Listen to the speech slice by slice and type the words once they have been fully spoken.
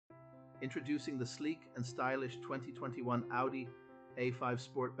Introducing the sleek and stylish 2021 Audi A5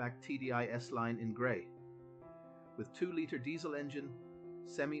 Sportback TDI S-Line in grey. With 2-litre diesel engine,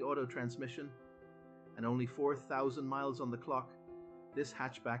 semi-auto transmission, and only 4,000 miles on the clock, this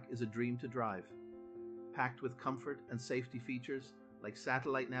hatchback is a dream to drive. Packed with comfort and safety features like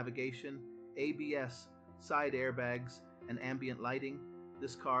satellite navigation, ABS, side airbags, and ambient lighting,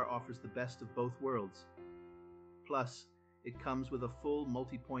 this car offers the best of both worlds. Plus, it comes with a full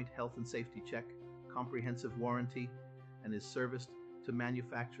multi-point health and safety check, comprehensive warranty, and is serviced to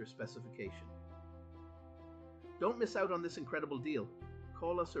manufacturer specification. Don't miss out on this incredible deal.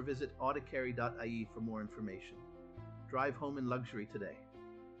 Call us or visit audikerry.ie for more information. Drive home in luxury today.